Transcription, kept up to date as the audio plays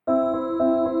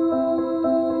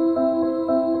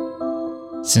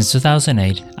Since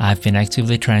 2008, I've been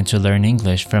actively trying to learn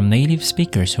English from native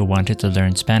speakers who wanted to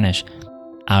learn Spanish.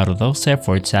 Out of those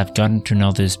efforts, I've gotten to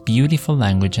know this beautiful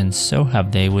language, and so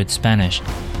have they with Spanish.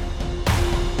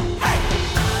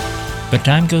 But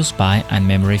time goes by and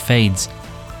memory fades.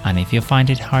 And if you find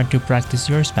it hard to practice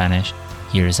your Spanish,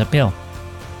 here's a pill.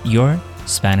 Your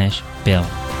Spanish Pill.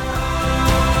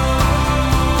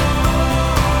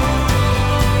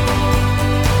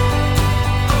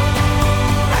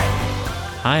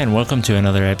 Hi, and welcome to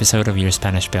another episode of Your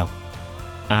Spanish Pill.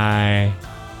 I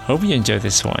hope you enjoyed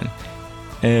this one.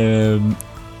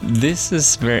 This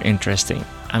is very interesting.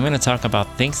 I'm going to talk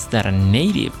about things that a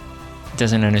native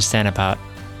doesn't understand about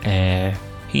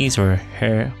his or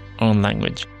her own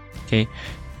language. Okay,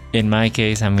 in my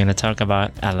case, I'm going to talk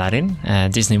about Aladdin, a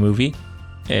Disney movie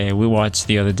we watched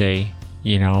the other day,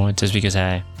 just because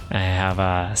I have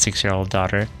a 6-year-old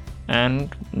daughter.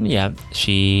 And yeah,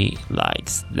 she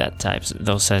likes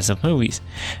those types of movies.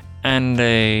 And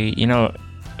it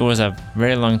was a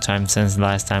very long time since the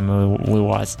last time we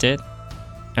watched it.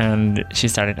 And she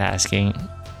started asking,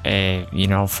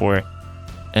 for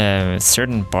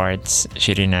certain parts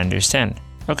she didn't understand.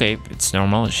 Okay, it's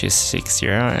normal. She's 6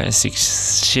 years.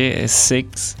 She is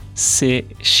 6.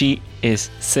 She is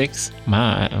 6.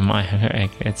 My,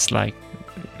 it's like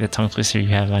the tongue twister you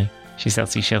have. Like she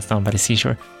sells seashells down by the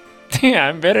seashore. Yeah,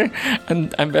 I'm better.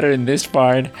 I'm better in this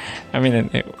part. I mean,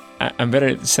 I'm better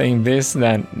at saying this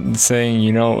than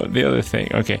saying, the other thing.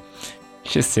 Okay,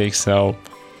 she's 6, so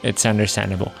it's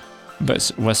understandable. But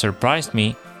what surprised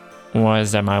me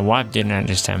was that my wife didn't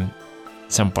understand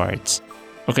some parts.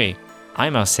 Okay, I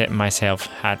myself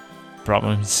had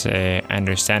problems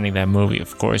understanding that movie,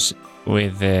 of course,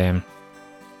 with,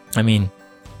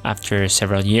 after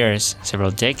several years,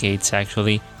 several decades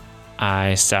actually,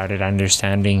 I started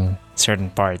understanding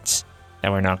certain parts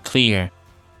that were not clear.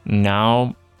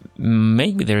 Now,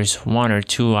 maybe there's one or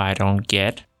two I don't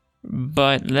get,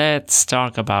 but let's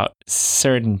talk about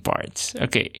certain parts.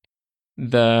 Okay,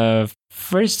 the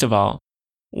first of all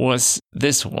was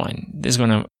this one. This one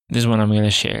I'm going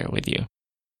to share with you.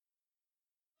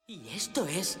 ¿Y esto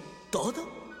es todo?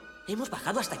 Hemos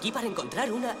bajado hasta aquí para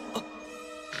encontrar una... ¡Oh!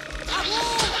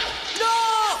 ¡No!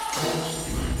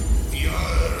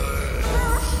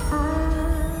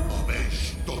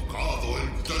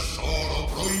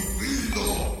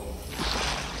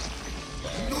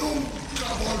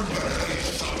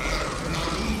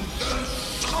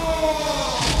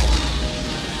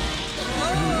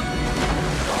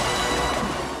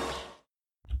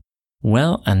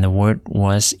 Well, and the word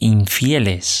was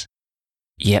infieles.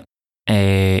 Yep,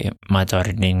 my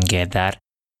daughter didn't get that.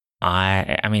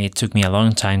 I mean, it took me a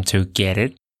long time to get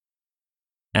it,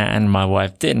 and my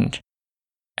wife didn't.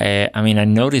 I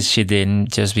noticed she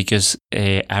didn't just because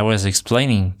I was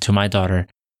explaining to my daughter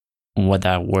what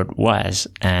that word was,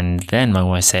 and then my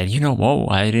wife said, "Whoa,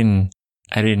 I didn't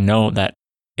know that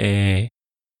the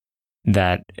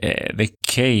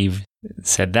cave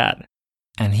said that."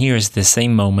 And here's the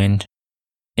same moment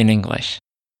in English.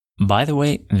 By the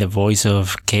way, the voice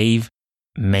of Cave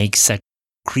makes a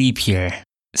creepier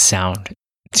sound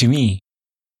to me.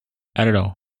 I don't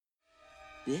know.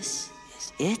 This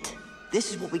is it?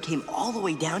 This is what we came all the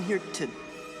way down here to...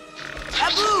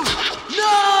 Abu!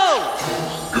 No!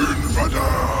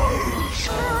 Infidels!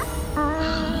 You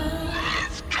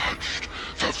have touched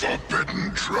the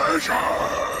forbidden treasure!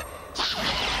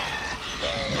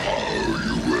 Now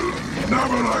you will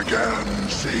never again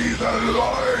see the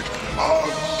light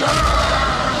of day!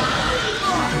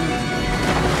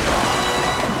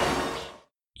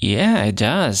 Yeah, it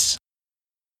does.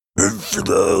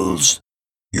 Infidels!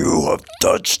 You have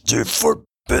touched the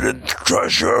forbidden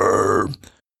treasure.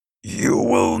 You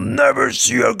will never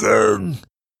see again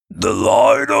the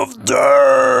light of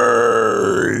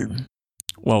day.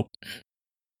 Whoa.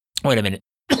 Wait a minute.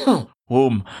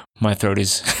 Whoa, my throat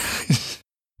is...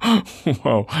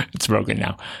 Whoa, it's broken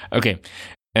now. Okay.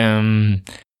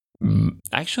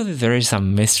 Actually, there is a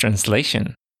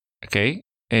mistranslation. Okay.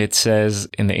 It says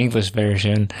in the English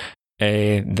version,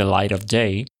 the light of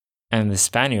day, and the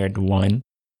Spaniard one,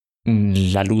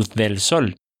 la luz del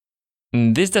sol.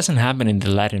 This doesn't happen in the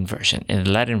Latin version. In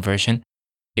the Latin version,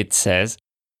 it says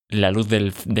la luz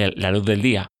del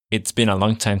día. It's been a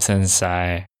long time since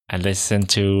I listened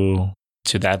to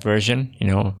that version,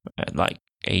 like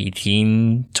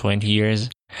 18, 20 years.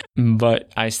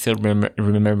 But I still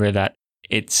remember that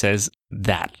it says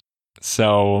that.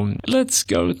 So let's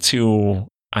go to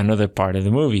another part of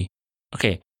the movie.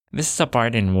 Okay, this is a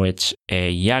part in which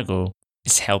Iago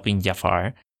is helping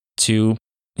Jafar to,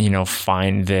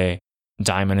 find the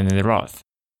diamond in the rough.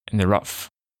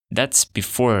 that's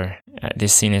before.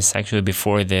 This scene is actually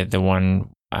before the one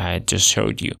I just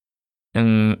showed you.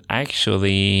 And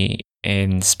actually,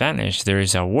 in Spanish, there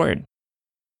is a word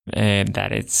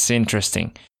that it's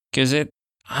interesting because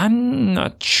I'm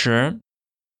not sure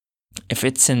if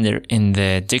it's in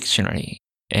the dictionary.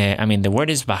 The word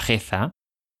is bajeza.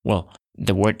 Well,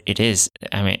 the word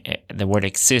the word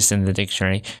exists in the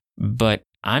dictionary, but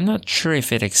I'm not sure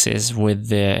if it exists with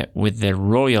the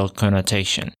royal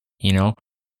connotation.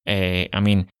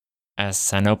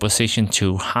 As an opposition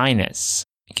to highness.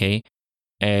 Okay,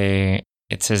 it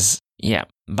says, yeah,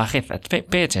 bajeza.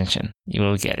 Pay attention, you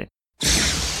will get it.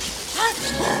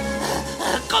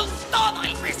 Con todo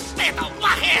el respeto,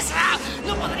 bajeza,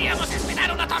 no podríamos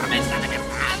esperar una tormenta de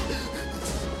verdad.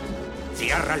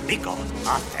 Cierra el pico,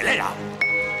 acelera.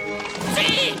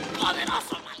 Sí,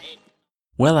 poderoso maligno.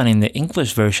 Well, and in the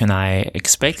English version, I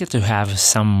expected to have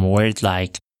some word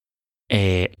like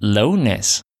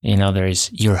lowness.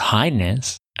 There's your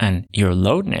highness and your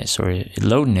lowness or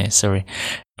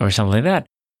something like that.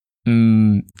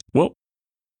 Well,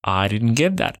 I didn't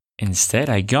get that. Instead,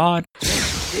 I got...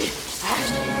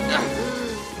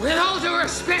 With all due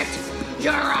respect,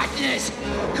 Your Highness,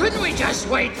 couldn't we just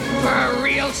wait for a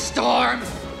real storm?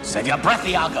 Save your breath,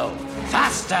 Iago.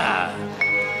 Faster!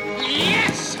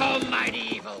 Yes,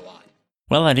 almighty evil one.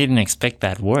 Well, I didn't expect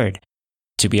that word.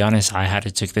 To be honest, I had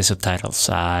to check the subtitles.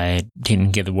 I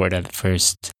didn't get the word at the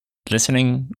first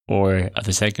listening or at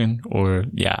the second,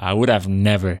 I would have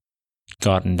never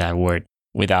gotten that word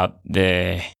without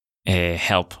the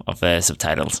help of the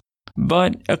subtitles.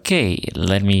 But okay,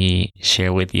 let me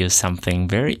share with you something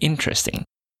very interesting.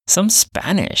 Some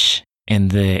Spanish in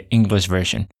the English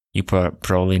version. You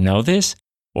probably know this,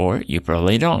 or you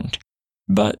probably don't.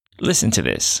 But listen to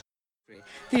this.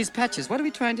 These patches, what are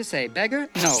we trying to say? Beggar?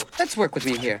 No, let's work with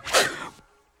me here.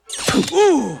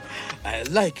 Ooh, I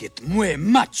like it. Muy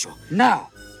macho. Now,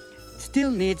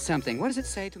 still need something. What does it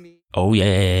say to me? Oh,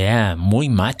 yeah. Muy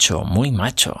macho, muy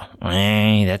macho.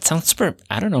 That sounds super,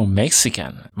 I don't know,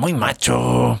 Mexican. Muy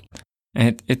macho.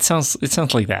 It sounds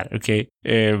like that, okay?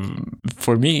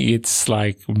 For me, it's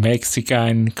like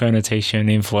Mexican connotation,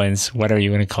 influence, whatever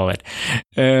you want to call it.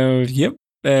 Yep,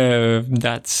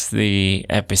 that's the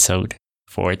episode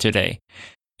for today.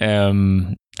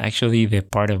 Actually, the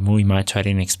part of muy macho I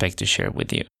didn't expect to share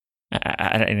with you.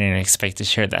 I didn't expect to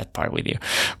share that part with you,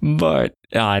 but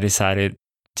I decided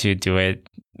to do it.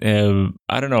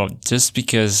 I don't know, just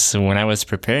because when I was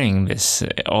preparing this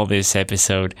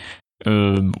episode,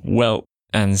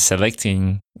 and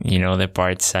selecting, the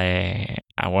parts I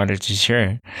wanted to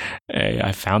share,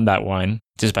 I found that one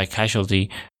just by casualty,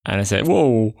 and I said,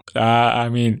 "Whoa!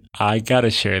 I gotta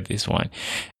share this one."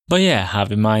 But yeah,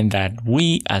 have in mind that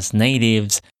we as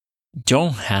natives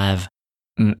don't have,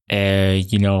 a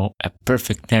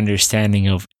perfect understanding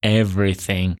of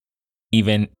everything,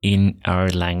 even in our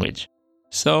language.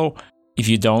 So if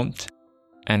you don't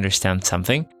understand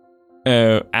something,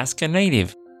 ask a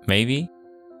native. Maybe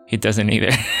he doesn't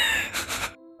either.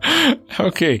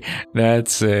 Okay,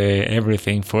 that's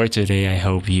everything for today. I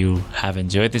hope you have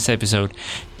enjoyed this episode.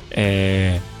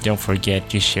 Don't forget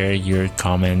to share your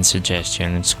comments,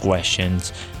 suggestions,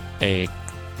 questions,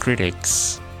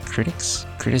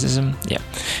 criticism,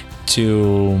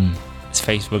 to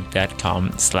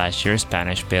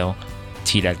facebook.com/YourSpanishBill,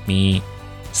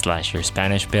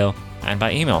 t.me/YourSpanishBill, and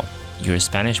by email,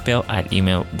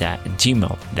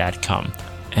 yourspanishbill@gmail.com.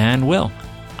 And well,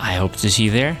 I hope to see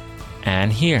you there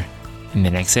and here in the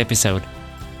next episode.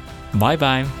 Bye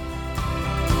bye.